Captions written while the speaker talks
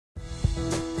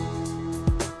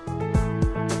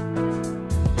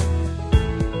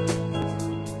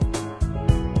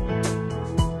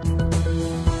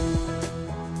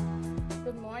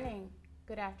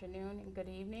afternoon, and good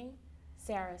evening.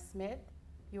 Sarah Smith,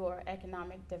 your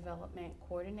Economic Development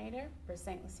Coordinator for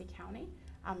St. Lucie County.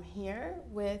 I'm here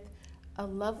with a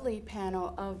lovely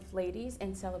panel of ladies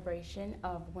in celebration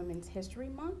of Women's History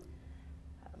Month.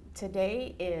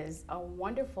 Today is a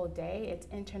wonderful day. It's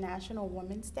International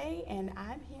Women's Day, and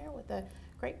I'm here with a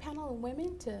great panel of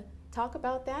women to talk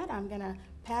about that. I'm going to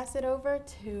pass it over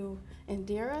to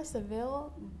Indira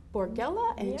Seville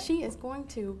Borgella, and she is going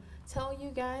to tell you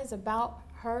guys about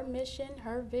her mission,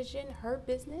 her vision, her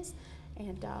business,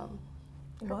 and her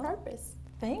purpose.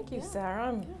 Thank you,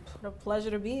 Sarah. It's a pleasure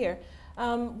to be here.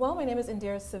 Well, my name is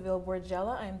Indira Seville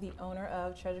Borgella. I'm the owner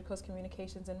of Treasure Coast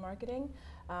Communications and Marketing,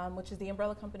 which is the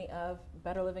umbrella company of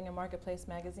Better Living and Marketplace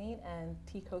magazine and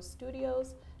T-Coast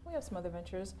Studios. We have some other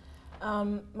ventures.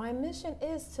 My mission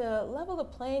is to level the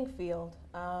playing field.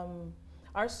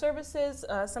 Our services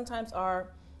sometimes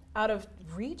are out of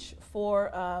reach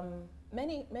for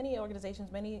many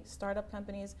organizations, many startup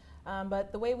companies,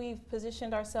 but the way we've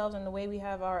positioned ourselves and the way we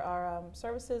have our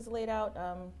services laid out,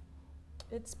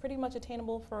 it's pretty much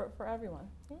attainable for everyone.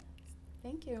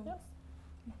 Thank you. Yes.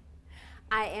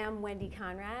 I am Wendy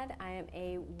Conrad. I am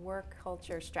a work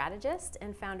culture strategist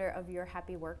and founder of Your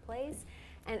Happy Workplace.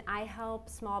 And I help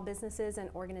small businesses and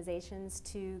organizations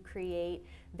to create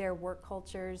their work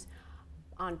cultures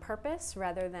on purpose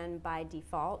rather than by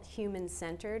default,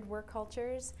 human-centered work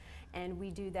cultures. And we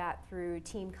do that through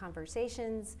team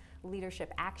conversations,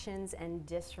 leadership actions, and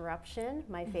disruption,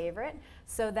 my favorite,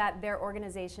 so that their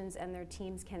organizations and their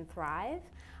teams can thrive.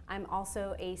 I'm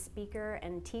also a speaker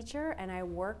and teacher, and I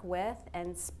work with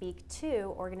and speak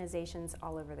to organizations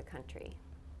all over the country.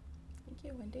 Thank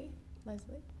you, Wendy.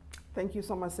 Leslie? Thank you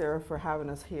so much, Sarah, for having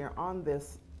us here on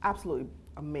this absolutely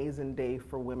amazing day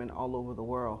for women all over the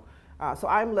world. So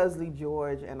I'm Leslie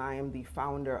George, and I am the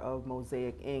founder of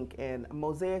Mosaic Inc. And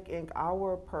Mosaic Inc.,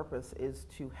 our purpose is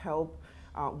to help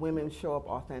women show up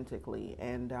authentically.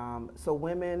 And so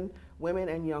women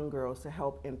and young girls, to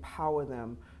help empower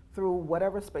them through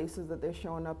whatever spaces that they're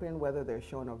showing up in, whether they're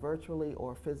showing up virtually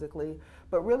or physically,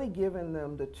 but really giving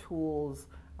them the tools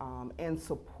and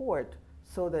support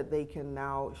so that they can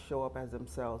now show up as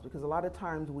themselves. Because a lot of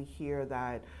times we hear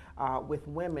that with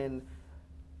women,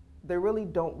 they really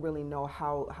don't really know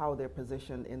how they're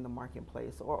positioned in the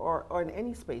marketplace or in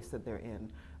any space that they're in.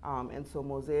 And so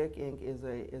Mosaic Inc.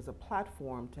 is a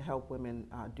platform to help women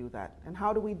do that. And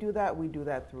how do we do that? We do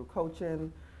that through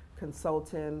coaching,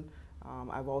 consulting.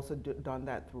 I've also done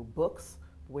that through books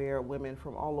where women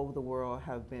from all over the world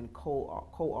have been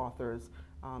co-authors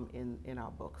in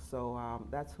our books. So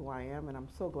that's who I am, and I'm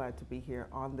so glad to be here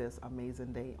on this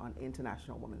amazing day on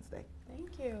International Women's Day.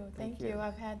 Thank you. Thank you.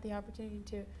 I've had the opportunity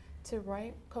to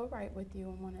co-write with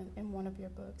you in one of your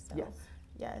books. So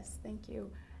yes, thank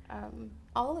you.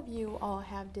 All of you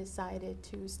have decided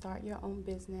to start your own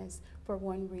business for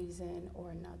one reason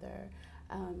or another.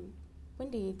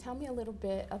 Wendy, tell me a little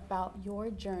bit about your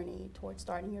journey towards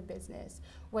starting your business,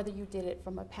 whether you did it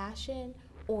from a passion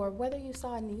or whether you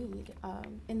saw a need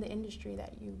in the industry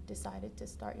that you decided to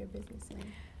start your business in.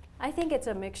 I think it's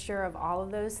a mixture of all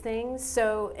of those things.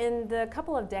 So in the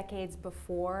couple of decades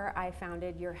before I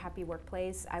founded Your Happy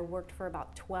Workplace, I worked for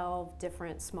about 12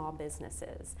 different small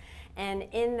businesses. And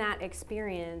in that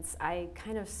experience, I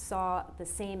kind of saw the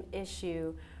same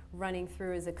issue running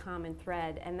through as a common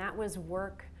thread, and that was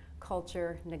work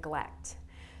culture neglect.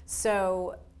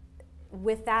 So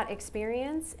with that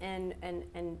experience and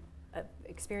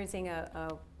experiencing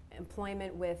a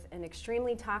employment with an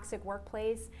extremely toxic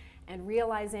workplace, and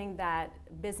realizing that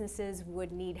businesses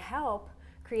would need help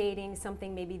creating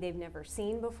something maybe they've never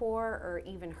seen before or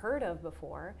even heard of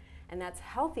before, and that's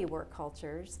healthy work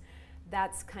cultures,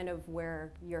 that's kind of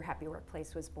where Your Happy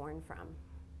Workplace was born from.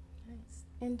 Nice.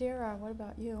 Indira, what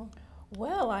about you?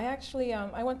 Well, I actually,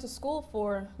 I went to school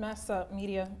for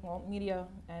media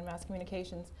and mass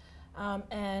communications.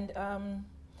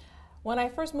 When I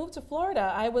first moved to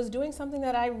Florida, I was doing something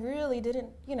that I really didn't,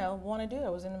 want to do. I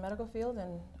was in the medical field,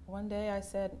 and one day I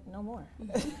said, no more.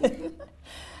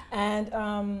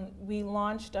 And we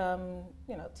launched,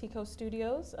 T-Coast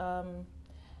Studios,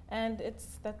 and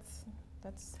that's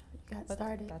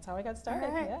how I got started.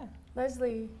 All right. Yeah.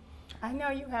 Leslie, I know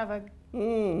you have a.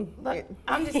 Look,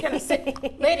 I'm just gonna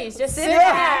sit. Ladies, just sit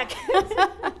back.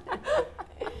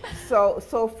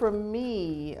 So for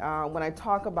me, when I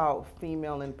talk about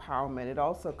female empowerment, it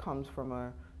also comes from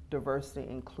a diversity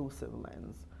inclusive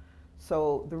lens.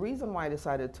 So the reason why I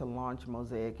decided to launch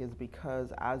Mosaic is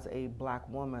because as a black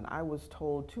woman, I was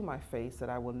told to my face that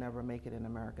I will never make it in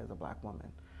America as a black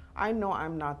woman. I know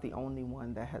I'm not the only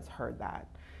one that has heard that.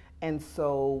 And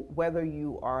so whether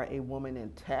you are a woman in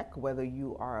tech, whether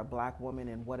you are a black woman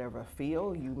in whatever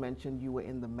field, you mentioned you were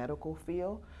in the medical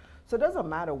field. So it doesn't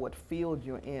matter what field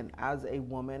you're in as a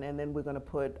woman, and then we're going to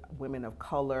put women of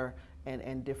color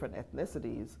and different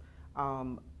ethnicities.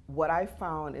 What I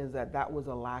found is that that was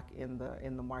a lack in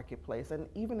the marketplace and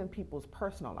even in people's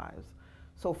personal lives.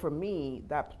 So for me,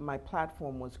 my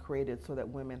platform was created so that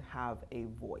women have a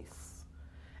voice.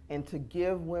 And to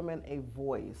give women a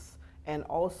voice, and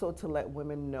also to let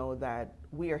women know that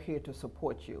we are here to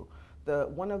support you.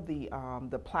 One of the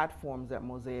platforms that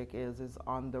Mosaic is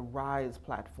on the RISE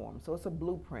platform. So it's a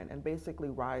blueprint, and basically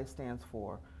RISE stands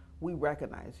for we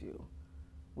recognize you,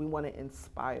 we want to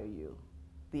inspire you.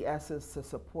 The S is to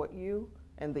support you,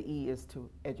 and the E is to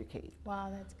educate.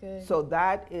 Wow, that's good. So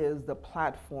that is the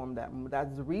platform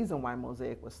that's the reason why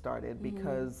Mosaic was started,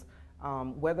 because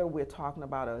whether we're talking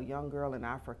about a young girl in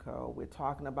Africa, or we're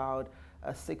talking about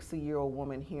a 60-year-old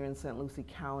woman here in St. Lucie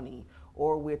County,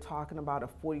 or we're talking about a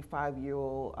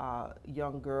 45-year-old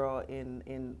young girl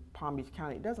in Palm Beach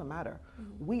County, it doesn't matter.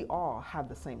 We all have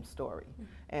the same story.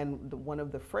 And one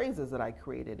of the phrases that I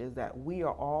created is that we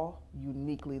are all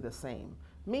uniquely the same,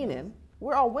 meaning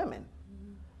we're all women.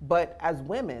 But as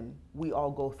women, we all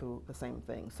go through the same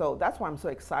thing. So that's why I'm so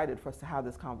excited for us to have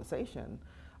this conversation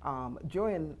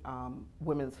during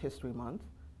Women's History Month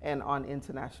and on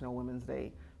International Women's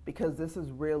Day, because this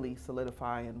is really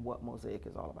solidifying what Mosaic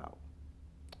is all about.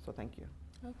 So thank you.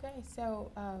 Okay,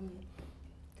 so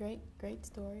great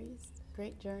stories,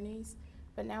 great journeys,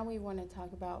 but now we want to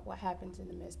talk about what happens in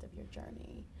the midst of your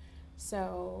journey.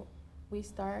 So we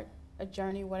start a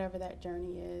journey, whatever that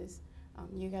journey is.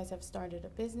 You guys have started a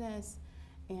business,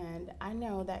 and I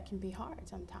know that can be hard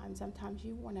sometimes. Sometimes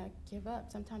you want to give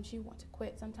up. Sometimes you want to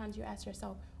quit. Sometimes you ask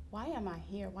yourself, why am I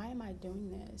here? Why am I doing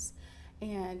this?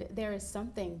 And there is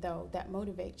something, though, that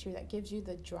motivates you, that gives you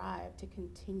the drive to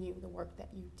continue the work that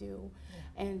you do.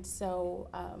 Yeah. And so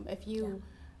if you,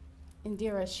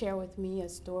 Indira, share with me a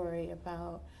story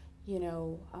about,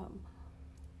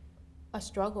 a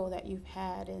struggle that you've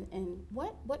had, and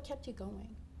what kept you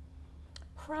going?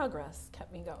 Progress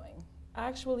kept me going.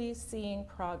 Actually seeing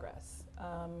progress.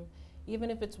 Even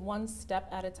if it's one step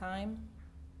at a time,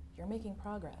 you're making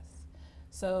progress.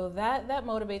 So that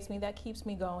motivates me, that keeps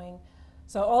me going.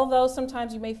 So although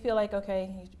sometimes you may feel like,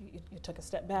 okay, you took a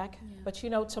step back, but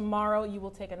tomorrow you will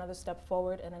take another step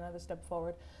forward and another step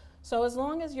forward. So as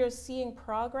long as you're seeing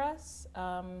progress,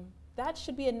 that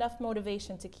should be enough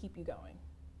motivation to keep you going.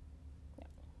 Yeah.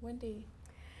 Wendy?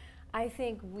 I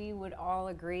think we would all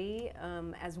agree,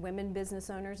 as women business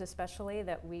owners especially,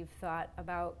 that we've thought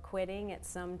about quitting at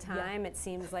some time. Yeah. It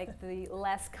seems like the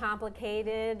less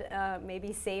complicated,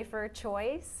 maybe safer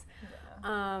choice. Yeah.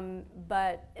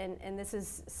 But this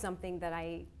is something that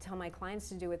I tell my clients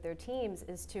to do with their teams,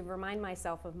 is to remind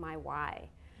myself of my why,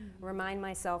 remind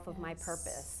myself of my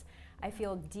purpose. I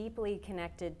feel deeply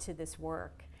connected to this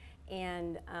work.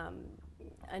 And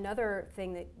another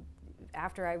thing that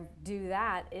after I do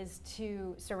that is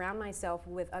to surround myself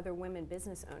with other women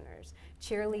business owners,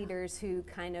 cheerleaders who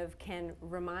kind of can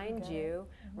remind you,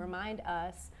 remind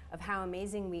us of how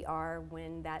amazing we are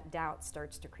when that doubt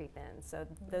starts to creep in. So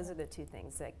those are the two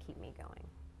things that keep me going.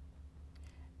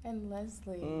 And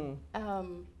Leslie, I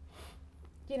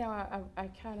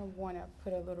kind of want to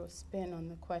put a little spin on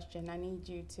the question. I need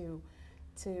you to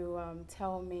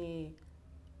tell me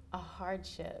a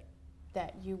hardship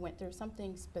that you went through,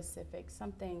 something specific,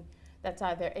 something that's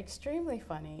either extremely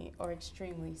funny or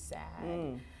extremely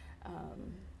sad.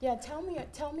 Tell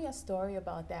me a story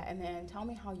about that, and then tell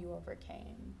me how you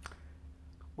overcame.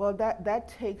 Well, that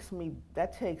takes me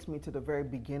to the very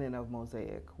beginning of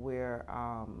Mosaic, where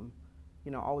I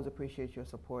always appreciate your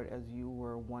support, as you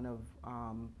were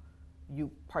you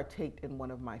partaked in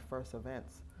one of my first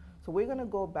events. So we're going to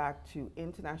go back to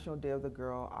International Day of the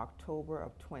Girl, October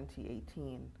of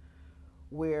 2018.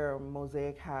 Where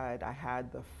Mosaic I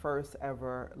had the first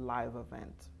ever live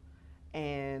event.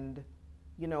 And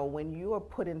when you are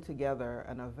putting together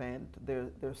an event,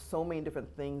 there's so many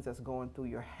different things that's going through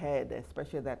your head,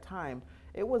 especially at that time.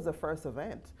 It was the first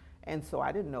event. And so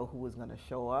I didn't know who was gonna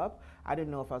show up. I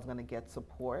didn't know if I was gonna get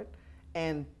support.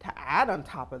 And to add on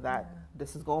top of that,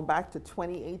 this is going back to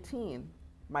 2018,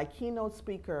 my keynote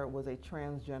speaker was a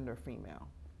transgender female.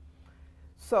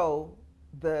 So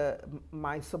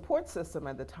my support system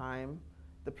at the time,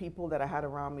 the people that I had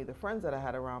around me, the friends that I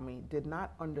had around me, did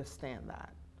not understand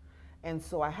that. And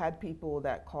so I had people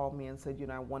that called me and said,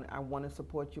 I want to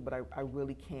support you, but I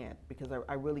really can't, because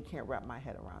I really can't wrap my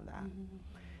head around that.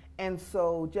 And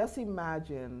so just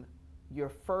imagine your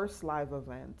first live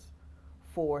event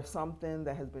for something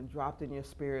that has been dropped in your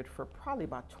spirit for probably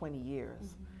about 20 years.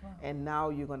 Mm-hmm. Wow. And now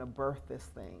you're going to birth this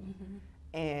thing. Mm-hmm.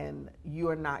 And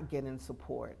you're not getting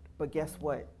support. But guess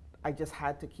what? I just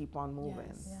had to keep on moving.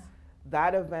 Yes. Yeah.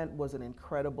 That event was an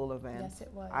incredible event. Yes,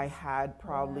 it was. I had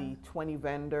probably 20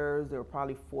 vendors. There were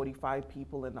probably 45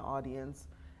 people in the audience.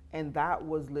 And that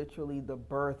was literally the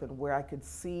birth, and where I could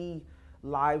see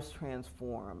lives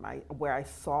transform, where I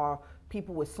saw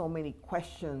people with so many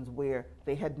questions where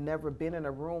they had never been in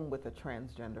a room with a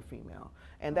transgender female.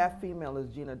 And that female is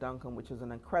Gina Duncan, which is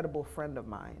an incredible friend of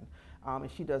mine. And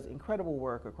she does incredible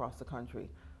work across the country.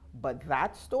 But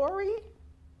that story,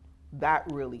 that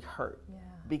really hurt. Yeah.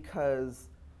 Because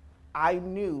I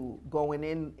knew going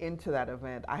into that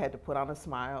event, I had to put on a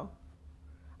smile.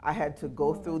 I had to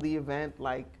go through the event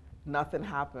like nothing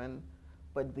happened.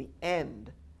 But the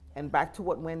end, and back to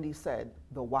what Wendy said,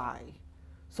 the why.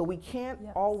 So we can't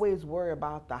always worry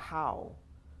about the how,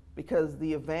 because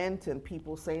the event and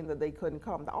people saying that they couldn't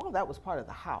come, all that was part of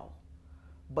the how.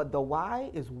 But the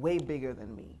why is way bigger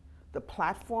than me. The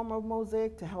platform of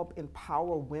Mosaic to help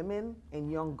empower women and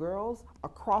young girls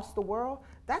across the world,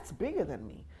 that's bigger than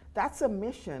me. That's a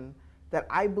mission that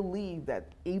I believe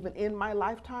that even in my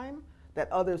lifetime, that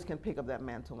others can pick up that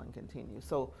mantle and continue.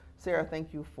 So Sarah,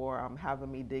 thank you for having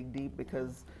me dig deep,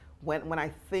 because when I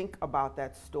think about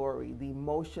that story, the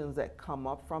emotions that come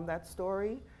up from that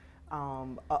story,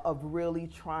 of really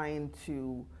trying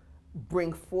to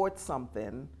bring forth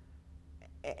something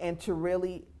and to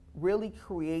really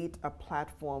create a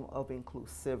platform of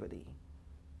inclusivity.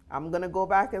 I'm gonna go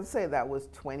back and say that was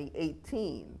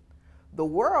 2018. The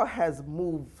world has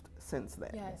moved since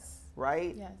then,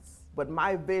 right? Yes. But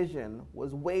my vision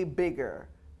was way bigger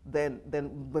than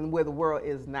where the world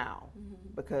is now,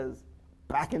 because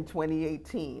back in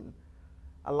 2018,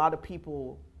 a lot of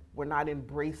people were not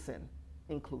embracing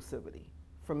inclusivity.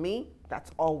 For me,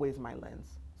 that's always my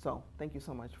lens. So thank you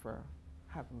so much for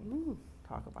having me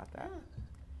talk about that. Yeah.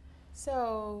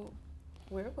 So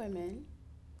we're women,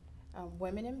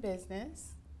 women in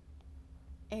business,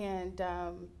 and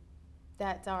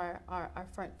that's our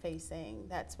front facing.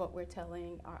 That's what we're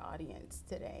telling our audience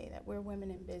today, that we're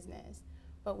women in business,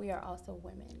 but we are also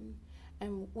women.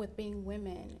 And with being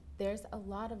women, there's a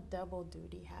lot of double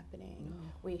duty happening.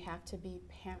 We have to be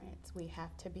parents, we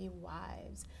have to be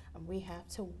wives, and we have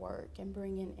to work and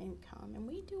bring in income, and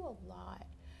we do a lot.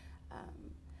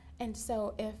 And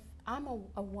so if I'm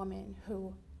a woman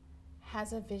who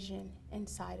has a vision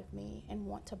inside of me and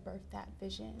want to birth that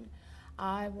vision,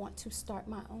 I want to start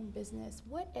my own business,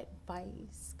 what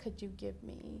advice could you give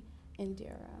me,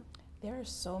 Indira? There are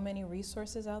so many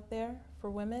resources out there for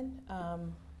women.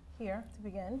 Here to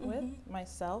begin with,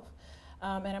 myself.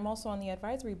 And I'm also on the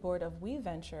advisory board of We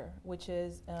Venture, which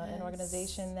is an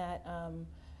organization that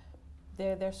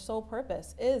their sole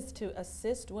purpose is to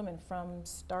assist women from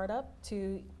startup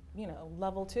to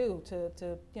level 2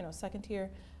 to second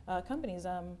tier companies.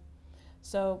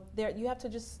 So there you have to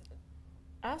just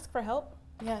ask for help.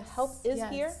 Yes. Help is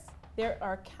here. There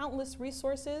are countless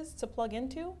resources to plug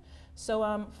into.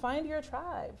 So find your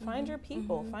tribe, find your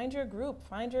people, find your group,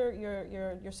 find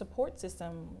your support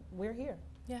system. We're here.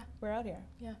 Yeah. We're out here.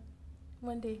 Yeah.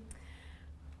 Wendy?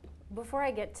 Before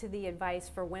I get to the advice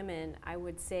for women, I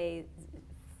would say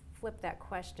flip that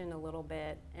question a little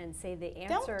bit and say the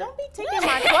answer. Don't be taking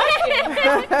my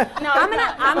question. No, I'm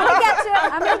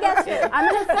gonna get to it.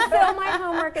 I'm gonna fulfill my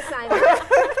homework assignment.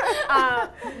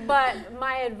 But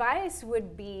my advice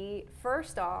would be,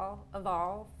 first of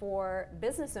all, for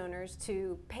business owners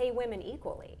to pay women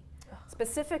equally,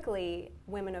 specifically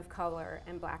women of color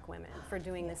and Black women, for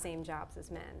doing the same jobs as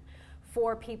men.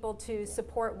 For people to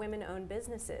support women-owned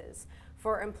businesses,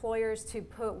 for employers to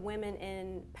put women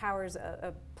in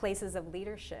places of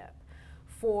leadership,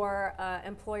 for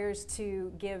employers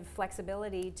to give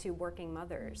flexibility to working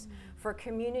mothers, for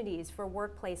communities, for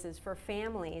workplaces, for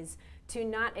families, to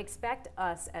not expect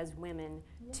us as women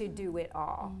to do it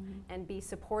all and be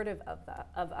supportive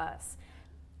of us.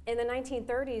 In the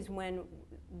 1930s, when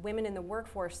women in the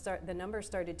workforce, the numbers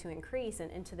started to increase,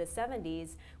 and into the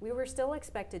 70s, we were still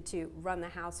expected to run the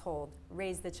household,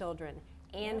 raise the children,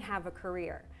 and have a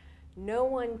career. No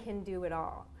one can do it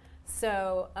all.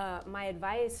 So my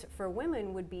advice for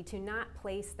women would be to not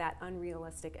place that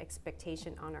unrealistic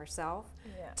expectation on ourselves,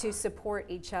 to support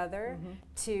each other,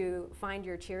 to find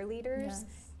your cheerleaders,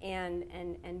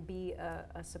 and be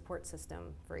a support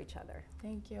system for each other.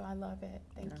 Thank you. I love it.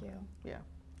 Thank you. Yeah.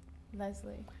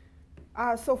 Leslie?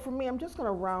 So for me, I'm just going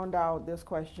to round out this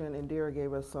question. Indira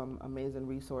gave us some amazing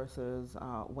resources.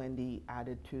 Wendy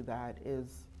added to that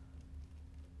is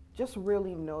just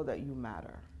really know that you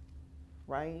matter,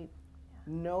 right?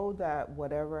 know that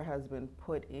whatever has been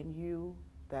put in you,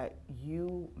 that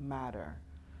you matter.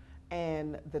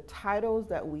 And the titles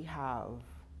that we have,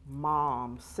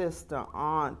 mom, sister,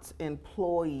 aunt,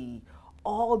 employee,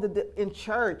 in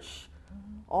church,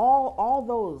 all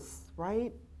those,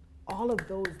 right? All of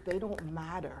those, they don't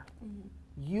matter.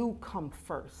 You come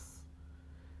first.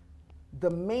 The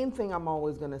main thing I'm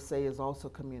always going to say is also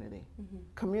community.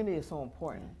 Community is so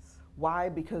important. Yes. Why?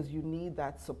 Because you need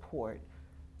that support.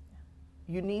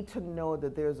 You need to know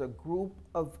that there's a group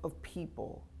of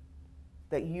people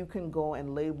that you can go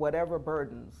and lay whatever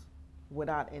burdens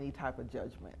without any type of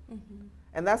judgment.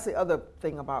 And that's the other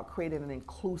thing about creating an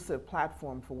inclusive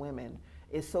platform for women,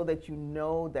 is so that you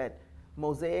know that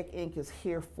Mosaic Inc. is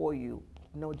here for you,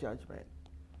 no judgment,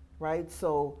 right?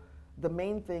 So the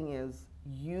main thing is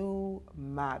you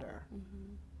matter.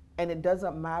 And it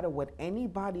doesn't matter what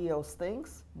anybody else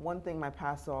thinks. One thing my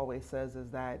pastor always says is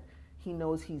that he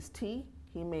knows he's tea.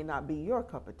 He may not be your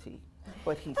cup of tea,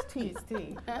 but he's tea. He's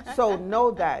tea. So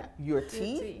know that you're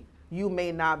tea. tea. You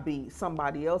may not be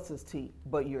somebody else's tea,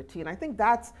 but you're tea. And I think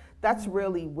that's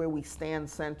really where we stand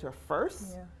center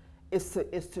first,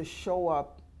 is to show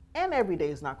up, and every day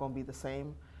is not going to be the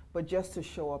same, but just to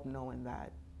show up knowing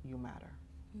that you matter.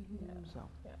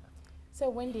 So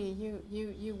Wendy,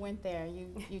 you went there.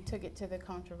 You took it to the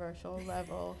controversial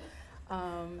level,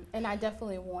 and I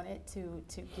definitely wanted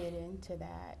to get into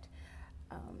that.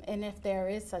 And if there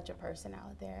is such a person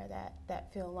out there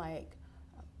that feel like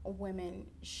women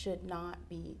should not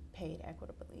be paid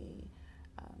equitably,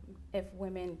 if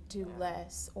women do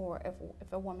less, or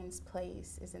if a woman's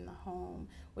place is in the home,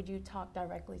 would you talk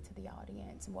directly to the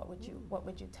audience, and what would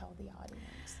you tell the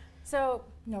audience? So,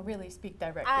 no, really speak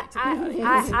directly to the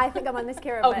audience. I think I'm on this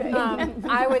camera, Okay. but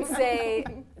I would say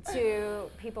to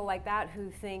people like that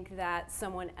who think that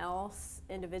someone else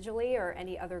individually or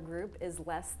any other group is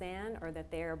less than, or that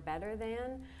they're better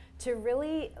than, to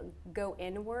really go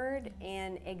inward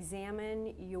and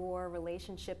examine your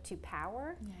relationship to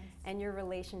power and your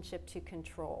relationship to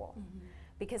control.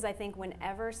 Because I think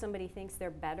whenever somebody thinks they're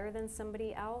better than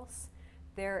somebody else,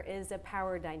 there is a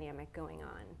power dynamic going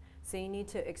on. So you need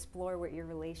to explore what your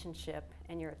relationship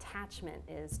and your attachment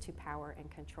is to power and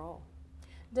control.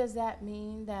 Does that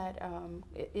mean that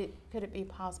could it be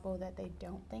possible that they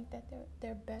don't think that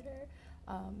they're better?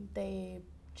 They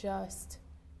just,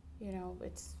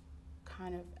 it's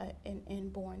kind of an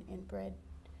inborn, inbred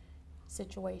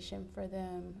situation for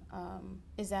them.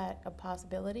 Is that a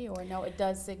possibility, or no, it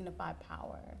does signify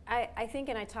power? I think,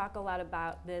 and I talk a lot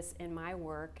about this in my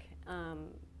work,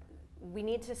 we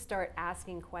need to start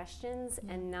asking questions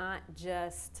and not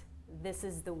just, this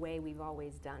is the way we've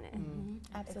always done it.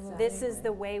 Absolutely. This is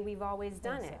the way we've always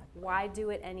done it. Why do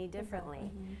it any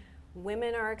differently?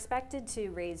 Women are expected to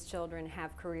raise children,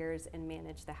 have careers, and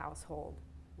manage the household.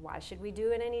 Why should we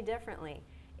do it any differently?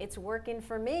 It's working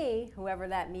for me, whoever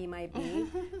that me might be.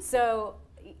 So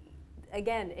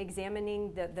again,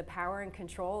 examining the power and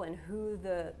control and who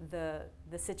the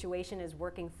situation is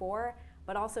working for,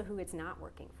 but also who it's not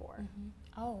working for.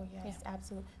 Oh, yes,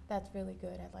 absolutely. That's really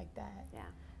good. I like that. Yeah.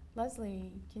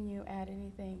 Leslie, can you add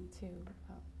anything to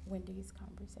Wendy's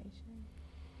conversation?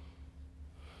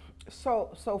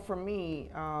 So for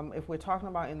me, if we're talking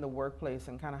about in the workplace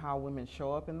and kind of how women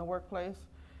show up in the workplace,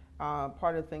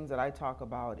 part of the things that I talk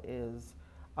about is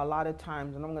a lot of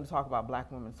times, and I'm going to talk about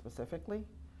black women specifically,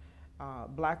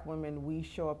 black women, we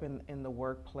show up in the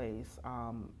workplace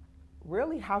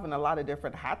really having a lot of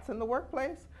different hats in the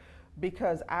workplace,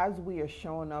 because as we are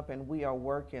showing up and we are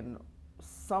working,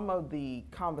 some of the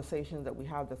conversations that we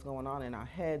have that's going on in our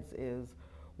heads is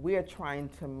we are trying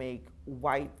to make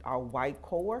our white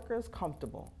coworkers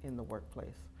comfortable in the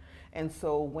workplace. And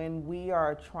so when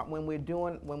we're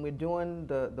doing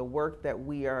the work that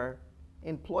we are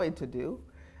employed to do,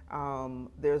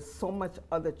 there's so much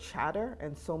other chatter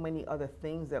and so many other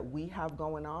things that we have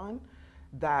going on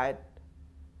that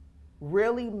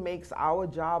really makes our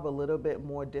job a little bit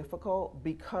more difficult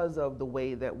because of the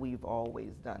way that we've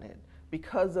always done it,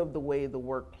 because of the way the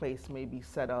workplace may be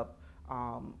set up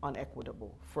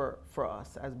unequitable for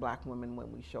us as black women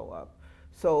when we show up.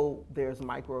 So there's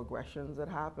microaggressions that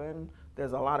happen.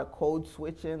 There's a lot of code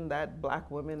switching that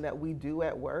black women that we do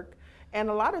at work. And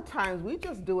a lot of times we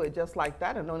just do it just like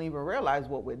that and don't even realize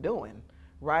what we're doing,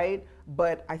 right?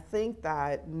 But I think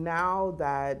that now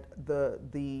that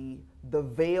the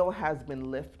veil has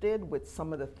been lifted with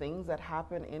some of the things that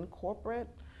happen in corporate,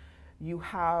 you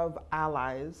have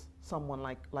allies, someone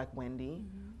like Wendy,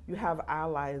 you have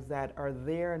allies that are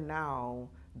there now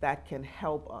that can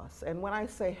help us. And when I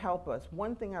say help us,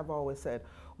 one thing I've always said,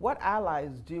 what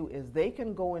allies do is they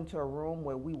can go into a room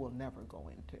where we will never go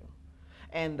into.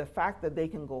 And the fact that they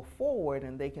can go forward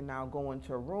and they can now go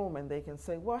into a room and they can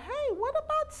say, well, hey, what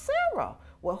about Sarah?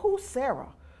 Well, who's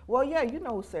Sarah? Well, yeah, you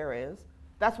know who Sarah is.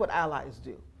 That's what allies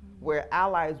do, where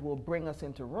allies will bring us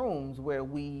into rooms where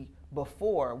we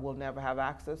before will never have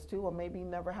access to, or maybe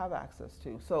never have access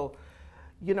to. So,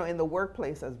 you know, in the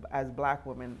workplace as Black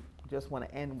women, just want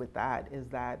to end with that, is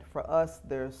that for us,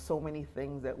 there's so many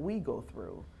things that we go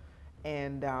through.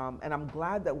 And I'm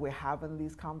glad that we're having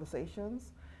these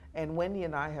conversations. And Wendy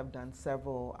and I have done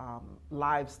several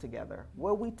lives together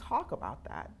where we talk about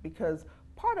that, because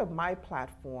part of my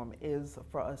platform is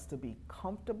for us to be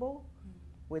comfortable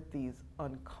with these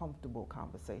uncomfortable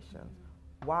conversations.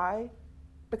 Why?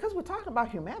 Because we're talking about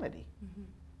humanity.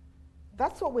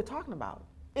 That's what we're talking about.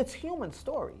 It's human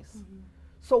stories.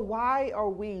 So why are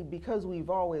we, because we've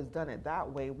always done it that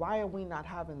way, why are we not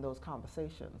having those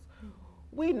conversations?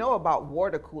 We know about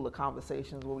water cooler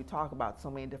conversations where we talk about so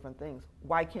many different things.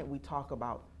 Why can't we talk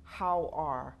about how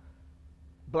are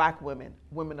Black women,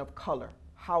 women of color,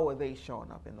 how are they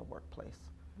showing up in the workplace?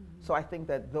 So I think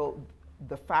that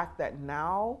the fact that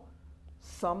now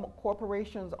some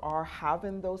corporations are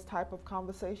having those type of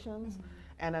conversations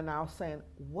and are now saying,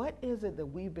 what is it that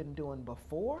we've been doing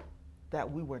before that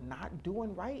we were not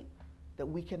doing right, that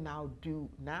we can now do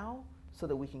now so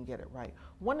that we can get it right?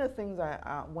 One of the things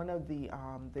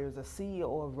there's a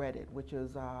CEO of Reddit, which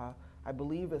is, I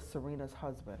believe is Serena's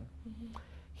husband.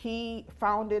 He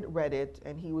founded Reddit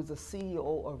and he was a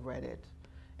CEO of Reddit.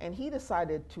 And he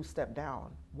decided to step down.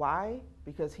 Why?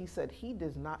 Because he said he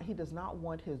does not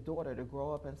want his daughter to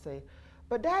grow up and say,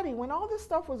 but Daddy, when all this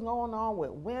stuff was going on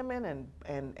with women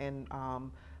and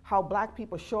how Black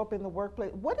people show up in the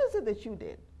workplace, what is it that you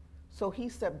did? So he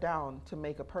stepped down to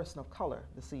make a person of color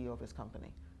the CEO of his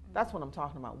company. That's what I'm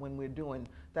talking about when we're doing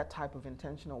that type of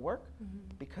intentional work,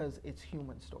 because it's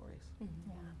human stories.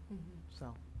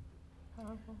 So.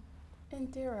 Powerful.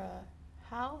 Indira,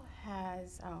 how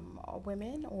has a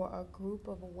women or a group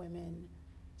of women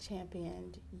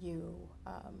championed you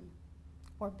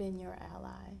or been your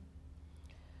ally?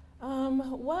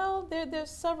 Well,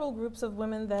 there's several groups of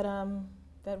women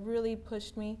that really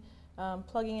pushed me.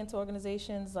 Plugging into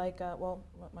organizations like, well,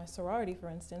 my sorority, for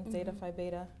instance, Zeta Phi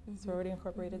Beta, Sorority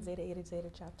Incorporated, Zeta Eta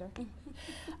Zeta chapter.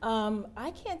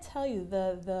 I can't tell you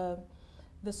the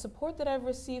support that I've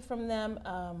received from them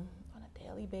on a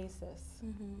daily basis,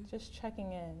 just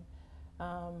checking in,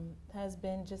 has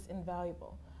been just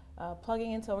invaluable.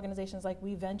 Plugging into organizations like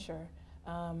We Venture,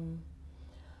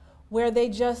 where they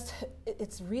just,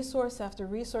 it's resource after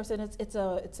resource, and it's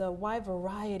a wide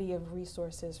variety of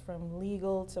resources, from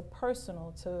legal to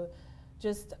personal to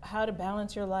just how to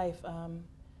balance your life.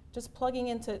 Just plugging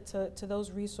into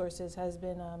those resources has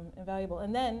been invaluable.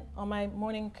 And then on my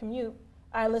morning commute,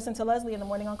 I listen to Leslie in the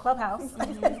morning on Clubhouse,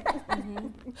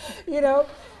 you know,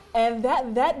 and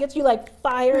that gets you like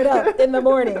fired up in the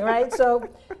morning, right? So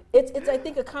it's I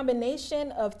think a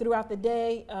combination of throughout the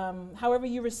day, however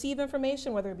you receive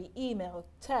information, whether it be email,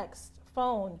 text,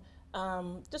 phone,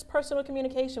 just personal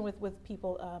communication with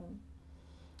people.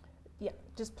 Yeah,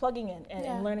 just plugging in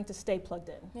and learning to stay plugged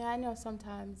in. Yeah, I know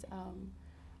sometimes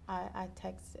I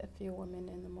text a few women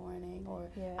in the morning, or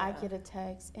I get a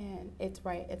text and it's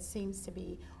right. It seems to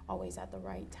be always at the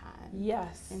right time.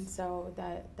 Yes. And so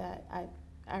that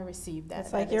I received that.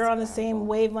 It's like you're on the same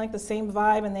wavelength, the same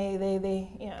vibe, and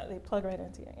they plug right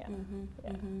into you.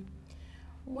 Yeah.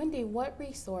 Wendy, what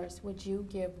resource would you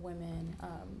give women?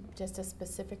 Just a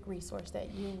specific resource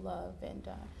that you love and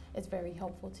is very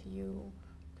helpful to you.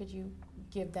 Could you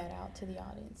give that out to the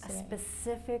audience today? A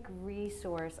specific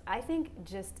resource. I think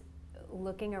just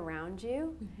looking around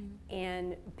you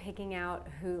and picking out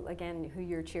who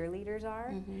your cheerleaders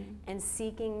are, and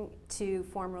seeking to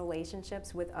form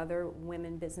relationships with other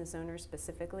women business owners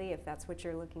specifically, if that's what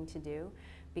you're looking to do,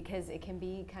 because it can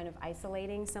be kind of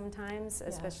isolating sometimes,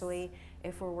 especially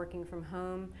if we're working from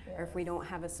home or if we don't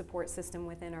have a support system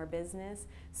within our business.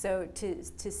 So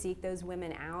to seek those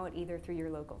women out, either through your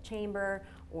local chamber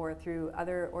or through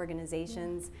other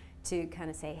organizations, to kind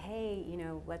of say, hey, you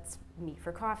know, let's meet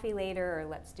for coffee later, or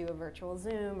let's do a virtual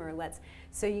Zoom, or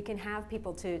so you can have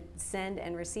people to send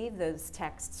and receive those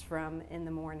texts from in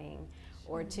the morning,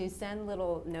 or to send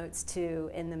little notes to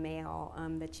in the mail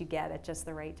that you get at just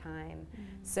the right time.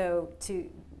 So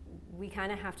we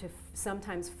kind of have to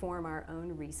sometimes form our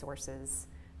own resources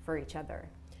for each other.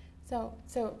 So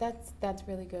that's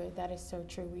really good. That is so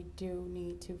true. We do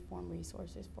need to form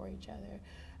resources for each other.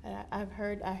 I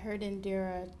heard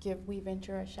Indira give We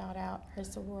Venture a shout out, her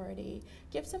sorority.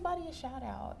 Give somebody a shout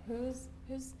out. Who's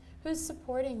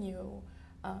supporting you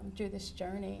through this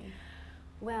journey?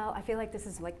 Well, I feel like this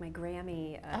is like my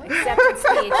Grammy acceptance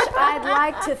speech. I'd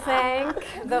like to thank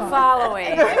the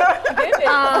following.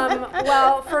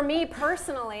 Well, for me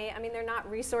personally, I mean, they're not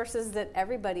resources that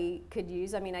everybody could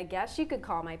use. I mean, I guess you could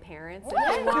call my parents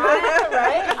if you want.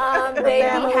 Right?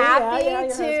 They'd be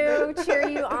happy to cheer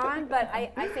you on. But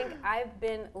I think I've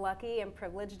been lucky and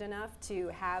privileged enough to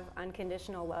have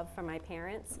unconditional love from my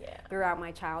parents throughout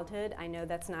my childhood. I know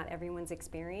that's not everyone's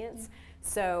experience.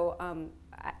 So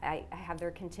I have their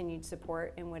continued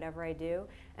support in whatever I do.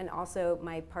 And also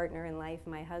my partner in life,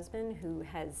 my husband, who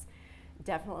has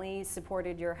definitely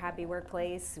supported your happy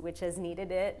workplace, which has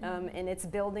needed it in its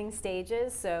building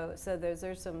stages. So those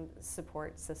are some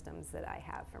support systems that I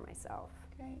have for myself.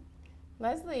 Great.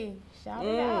 Leslie, shout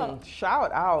it out.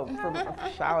 Shout out.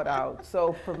 Shout out.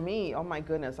 So for me, oh my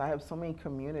goodness, I have so many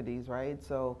communities, right?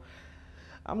 So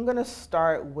I'm gonna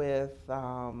start with,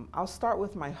 I'll start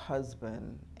with my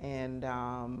husband. And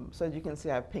so as you can see,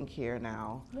 I have pink hair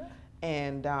now. Yeah.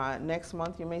 And next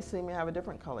month you may see me have a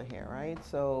different color hair, right?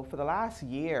 So for the last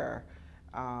year,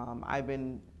 I've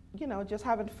been, you know, just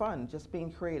having fun, just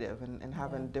being creative and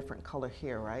having different color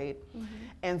hair, right?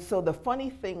 And so the funny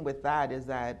thing with that is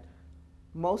that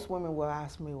most women will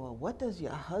ask me, well, what does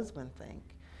your husband think?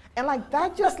 And like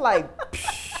that just like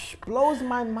blows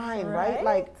my mind, right?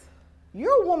 Like,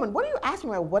 you're a woman. What are you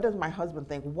asking me? What does my husband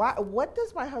think? What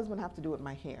does my husband have to do with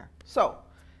my hair? So,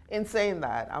 in saying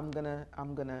that, I'm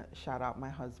gonna shout out my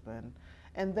husband,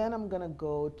 and then I'm gonna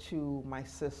go to my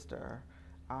sister,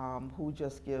 who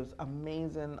just gives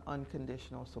amazing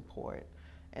unconditional support,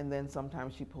 and then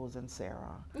sometimes she pulls in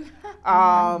Sarah.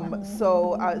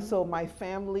 So my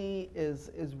family is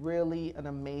really an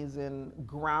amazing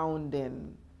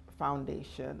grounding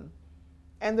foundation,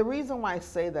 and the reason why I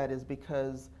say that is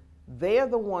because they're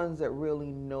the ones that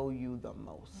really know you the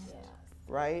most,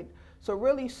 right? So it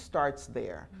really starts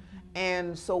there.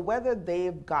 And so whether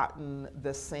they've gotten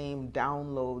the same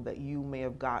download that you may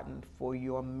have gotten for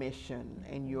your mission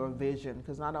and your vision,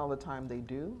 because not all the time they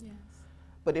do,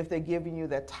 but if they're giving you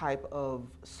that type of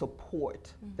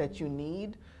support that you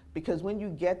need, because when you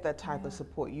get that type of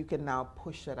support, you can now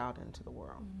push that out into the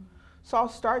world. So I'll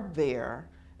start there.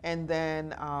 And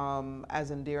then, as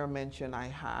Indira mentioned,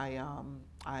 I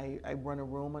run a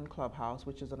room on Clubhouse,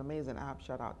 which is an amazing app.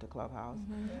 Shout out to Clubhouse.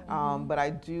 But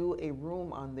I do a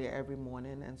room on there every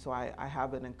morning, and so I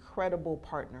have an incredible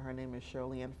partner. Her name is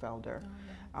Shirley Ann Felder,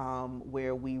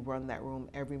 where we run that room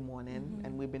every morning,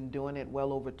 and we've been doing it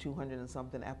well over 200 and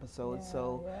something episodes.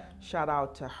 So shout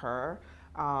out to her,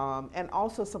 and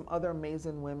also some other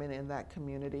amazing women in that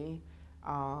community.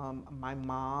 My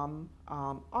mom,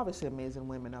 obviously amazing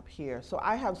women up here. So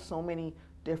I have so many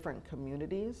different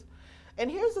communities.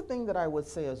 And here's the thing that I would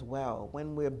say as well,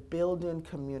 when we're building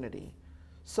community.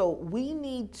 So we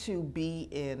need to be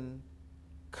in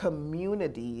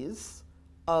communities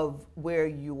of where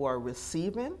you are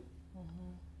receiving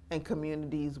and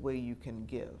communities where you can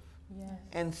give.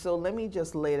 And so let me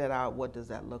just lay that out. What does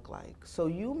that look like? So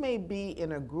you may be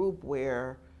in a group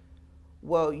where,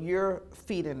 well, you're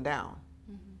feeding down.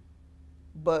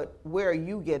 But where are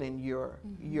you getting your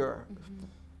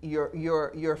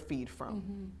feed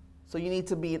from? So you need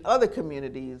to be in other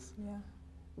communities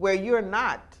where you're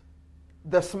not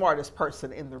the smartest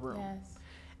person in the room.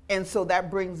 And so that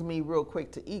brings me real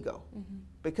quick to ego,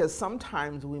 because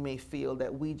sometimes we may feel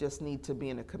that we just need to be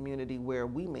in a community where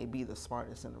we may be the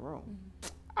smartest in the room.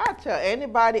 I tell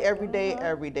anybody every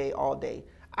day, all day,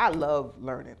 I love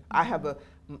learning. I have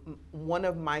one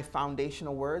of my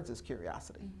foundational words is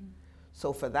curiosity.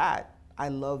 So for that, I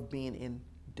love being in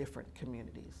different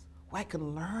communities where I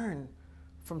can learn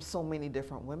from so many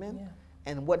different women.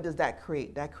 And what does that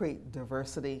create? That creates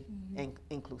diversity and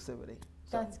inclusivity.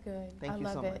 So that's good. Thank you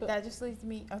so much. That just leads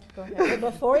me, go ahead.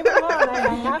 But before we move on,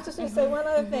 I have to say one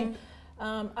other thing.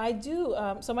 I do,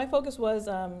 so my focus was,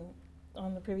 on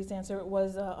the previous answer,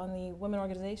 was on the women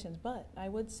organizations, but I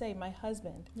would say my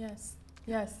husband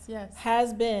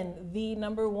has been the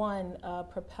 #1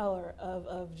 propeller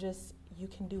of just, you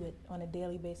can do it on a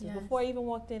daily basis. Before I even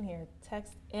walked in here,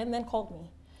 text and then called me,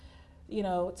 you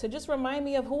know, to just remind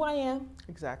me of who I am.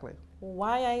 Exactly.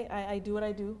 Why I do what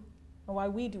I do, or why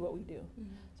we do what we do.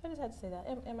 So I just had to say that,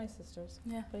 and my sisters.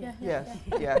 Yes.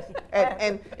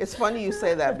 And it's funny you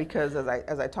say that, because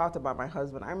as I talked about my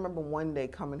husband, I remember one day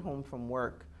coming home from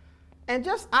work, and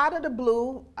just out of the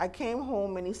blue, I came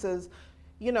home and he says,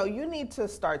 you know, you need to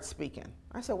start speaking.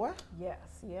 I said, what?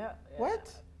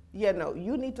 What? Yeah, no,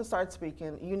 you need to start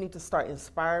speaking. You need to start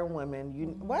inspiring women.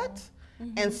 What?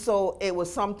 And so it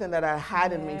was something that I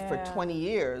had in me for 20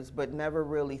 years, but never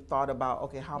really thought about,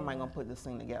 okay, how am I going to put this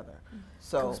thing together?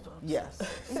 So, yes.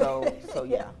 So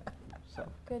yeah. So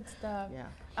Good stuff. yeah.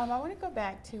 I want to go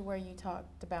back to where you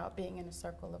talked about being in a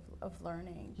circle of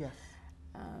learning. Yes.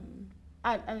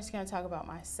 I'm just going to talk about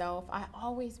myself. I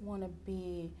always want to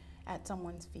be at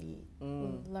someone's feet,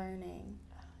 learning.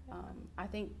 I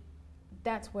think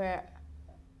that's where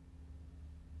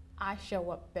I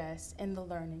show up best, in the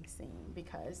learning scene,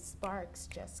 because sparks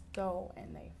just go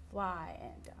and they fly.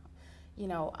 And, you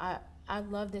know, I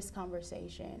love this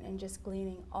conversation and just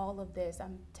gleaning all of this.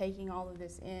 I'm taking all of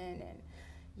this in, and,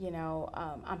 you know,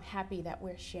 I'm happy that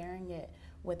we're sharing it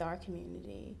with our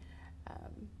community.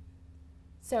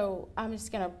 So I'm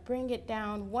just going to bring it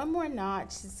down one more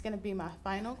notch. It's going to be my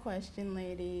final question,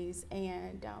 ladies.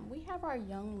 And we have our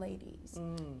young ladies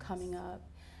coming up.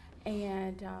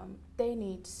 And they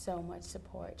need so much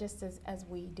support, just as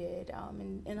we did.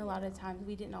 And a lot of times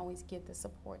we didn't always get the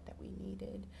support that we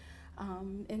needed.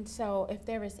 And so if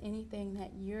there is anything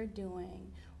that you're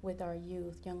doing with our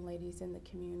youth, young ladies in the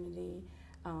community,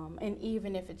 and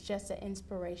even if it's just an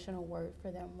inspirational word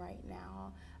for them right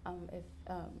now,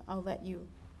 I'll let you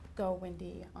go,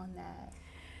 Wendy, on that.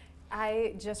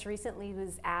 I just recently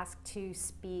was asked to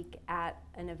speak at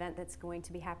an event that's going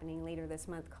to be happening later this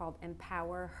month called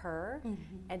Empower Her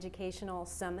Educational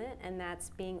Summit, and that's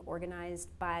being organized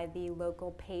by the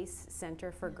local PACE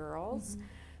Center for Girls.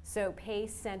 So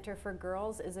PACE Center for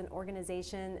Girls is an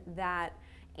organization that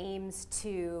aims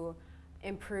to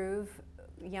improve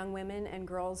young women and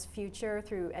girls' future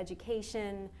through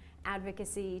education,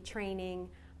 advocacy, training,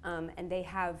 and they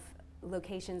have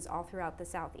locations all throughout the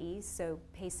Southeast. So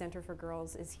PACE Center for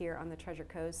Girls is here on the Treasure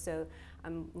Coast, so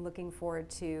I'm looking forward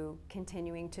to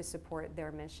continuing to support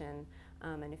their mission.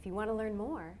 And if you want to learn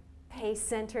more,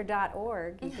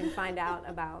 pacecenter.org, you can find out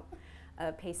about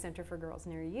a PACE Center for Girls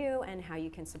near you and how you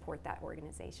can support that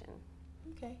organization.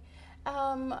 Okay.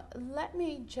 Let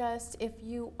me just, if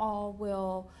you all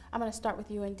will, I'm going to start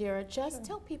with you, Indira. Just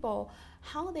tell people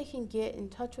how they can get in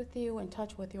touch with you, in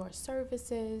touch with your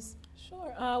services.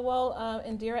 Sure.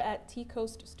 Indira at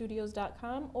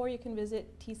tcoaststudios.com, or you can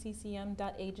visit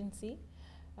tccm.agency.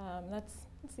 That's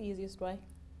the easiest way.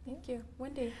 Thank you.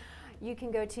 Wendy? You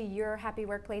can go to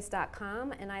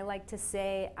yourhappyworkplace.com, and I like to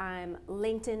say I'm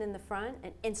LinkedIn in the front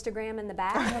and Instagram in the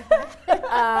back.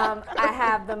 I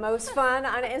have the most fun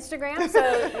on Instagram,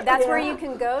 so that's where you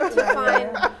can go to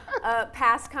find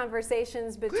past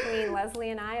conversations between Leslie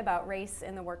and I about race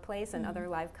in the workplace and other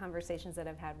live conversations that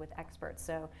I've had with experts.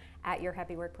 So at Your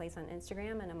Happy Workplace on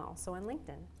Instagram, and I'm also on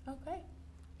LinkedIn. Okay.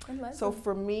 And Leslie? So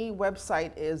for me,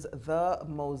 website is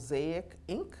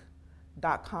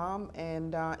themosaicinc.com,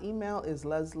 and email is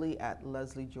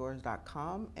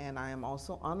leslie@lesliegeorge.com, and I am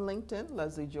also on LinkedIn,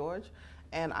 Leslie George,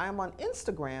 and I'm on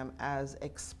Instagram as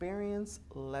Experience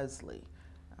Leslie,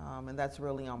 and that's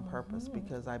really on purpose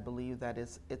because I believe that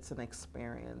it's an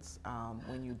experience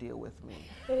when you deal with me.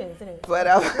 It is. But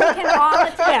We can all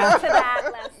attest to that,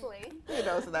 Leslie. you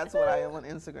know, so that's what I am on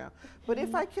Instagram. But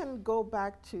if I can go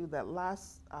back to that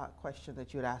last question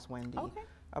that you had asked Wendy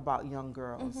about young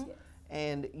girls.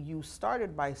 And you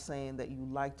started by saying that you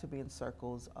like to be in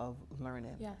circles of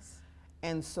learning. Yes.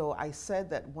 And so I said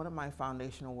that one of my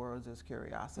foundational words is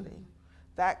curiosity.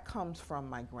 That comes from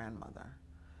my grandmother.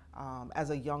 As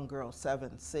a young girl,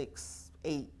 7, 6,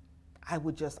 8,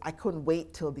 I couldn't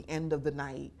wait till the end of the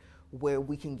night where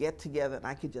we can get together and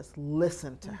I could just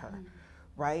listen to her,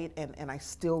 right? And I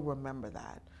still remember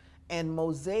that. And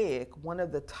Mosaic, one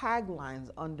of the taglines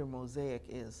under Mosaic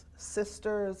is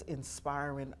Sisters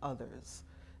Inspiring Others.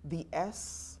 The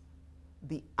S,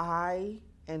 the I,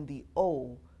 and the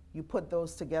O, you put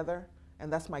those together,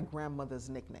 and that's my grandmother's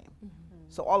nickname.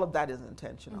 So all of that is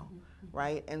intentional,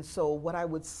 right? And so what I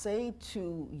would say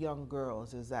to young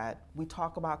girls is that we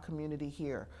talk about community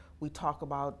here. We talk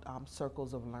about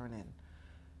circles of learning.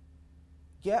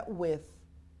 Get with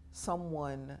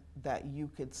someone that you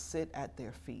could sit at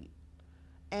their feet.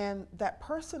 And that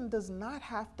person does not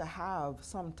have to have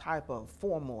some type of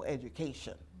formal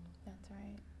education. That's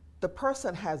right. The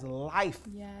person has life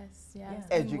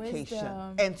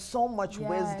education and so much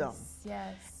wisdom.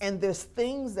 Yes. And there's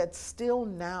things that still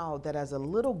now that as a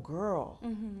little girl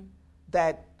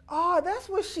that, oh, that's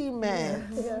what she meant.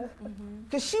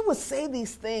 Because she would say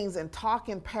these things and talk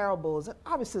in parables. And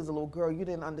obviously as a little girl, you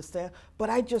didn't understand. But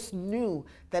I just knew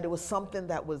that it was something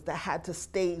that had to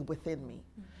stay within me.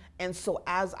 And so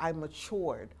as I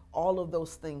matured, all of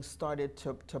those things started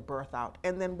to birth out.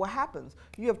 And then what happens?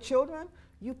 You have children,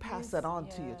 you pass that on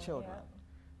to your children,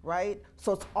 right?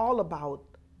 So it's all about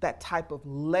that type of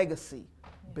legacy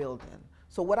building.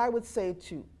 So what I would say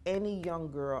to any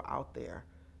young girl out there,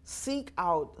 seek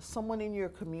out someone in your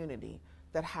community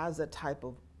that has that type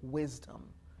of wisdom,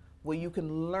 where you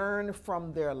can learn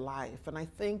from their life. And I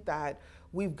think that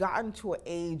we've gotten to an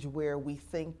age where we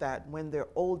think that when they're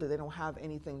older, they don't have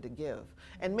anything to give.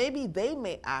 And maybe they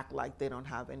may act like they don't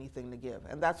have anything to give.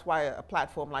 And that's why a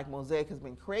platform like Mosaic has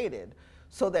been created,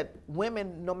 so that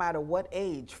women, no matter what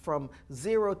age, from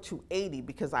 0 to 80,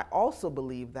 because I also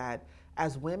believe that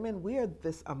as women, we are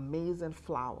this amazing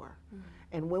flower.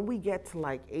 And when we get to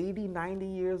like 80, 90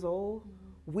 years old,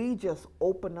 we just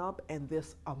open up, and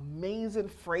this amazing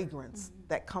fragrance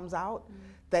that comes out,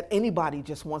 that anybody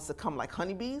just wants to come, like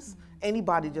honeybees,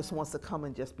 anybody just wants to come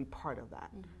and just be part of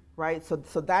that, right? So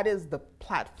that is the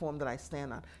platform that I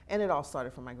stand on. And it all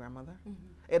started from my grandmother.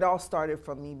 It all started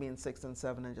from me being 6 and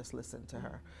 7 and just listening to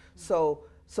her. So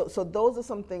those are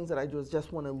some things that I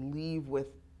just want to leave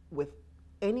with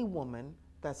any woman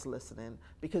that's listening,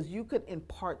 because you could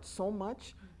impart so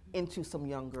much into some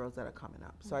young girls that are coming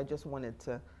up. So I just wanted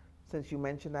to, since you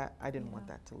mentioned that, I didn't want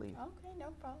that to leave. Okay,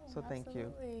 no problem. So thank you.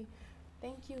 Absolutely.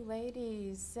 Thank you,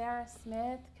 ladies. Sarah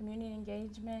Smith, Community and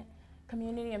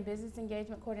Business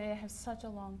Engagement Coordinator, has such a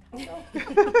long title.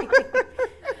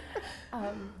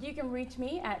 You can reach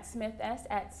me at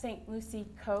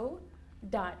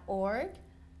smiths@stlucieco.org.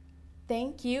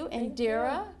 Thank you,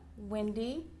 Indira,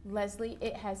 Wendy, Leslie.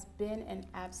 It has been an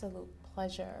absolute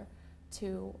pleasure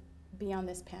to be on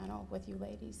this panel with you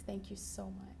ladies. Thank you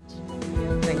so much.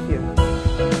 Thank you.